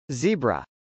Zebra.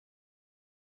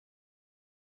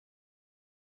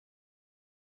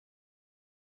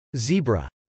 Zebra.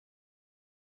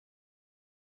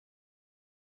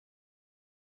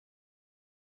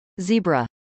 Zebra.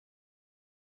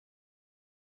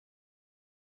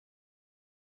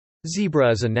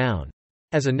 Zebra is a noun.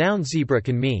 As a noun, zebra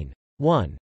can mean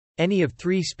 1. Any of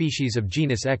 3 species of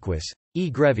genus Equus,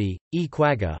 E. grevyi, E.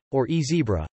 quagga, or E.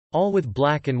 zêbrə, all with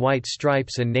black and white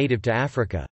stripes and native to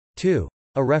Africa. 2.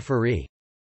 A referee.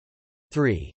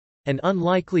 3. An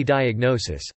unlikely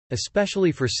diagnosis,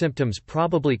 especially for symptoms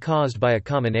probably caused by a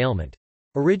common ailment.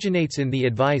 Originates in the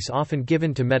advice often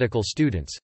given to medical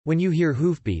students. When you hear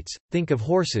hoofbeats, think of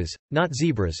horses, not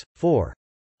zebras. 4.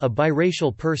 A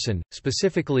biracial person,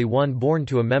 specifically one born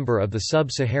to a member of the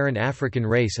Sub-Saharan African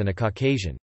race and a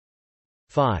Caucasian.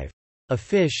 5. A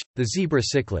fish, the zebra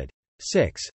cichlid.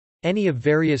 6. Any of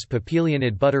various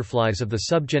papilionid butterflies of the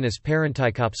subgenus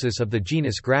Parentycopsis of the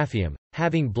genus Graphium,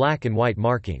 having black and white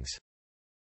markings.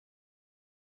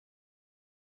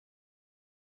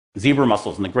 Zebra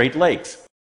mussels in the Great Lakes.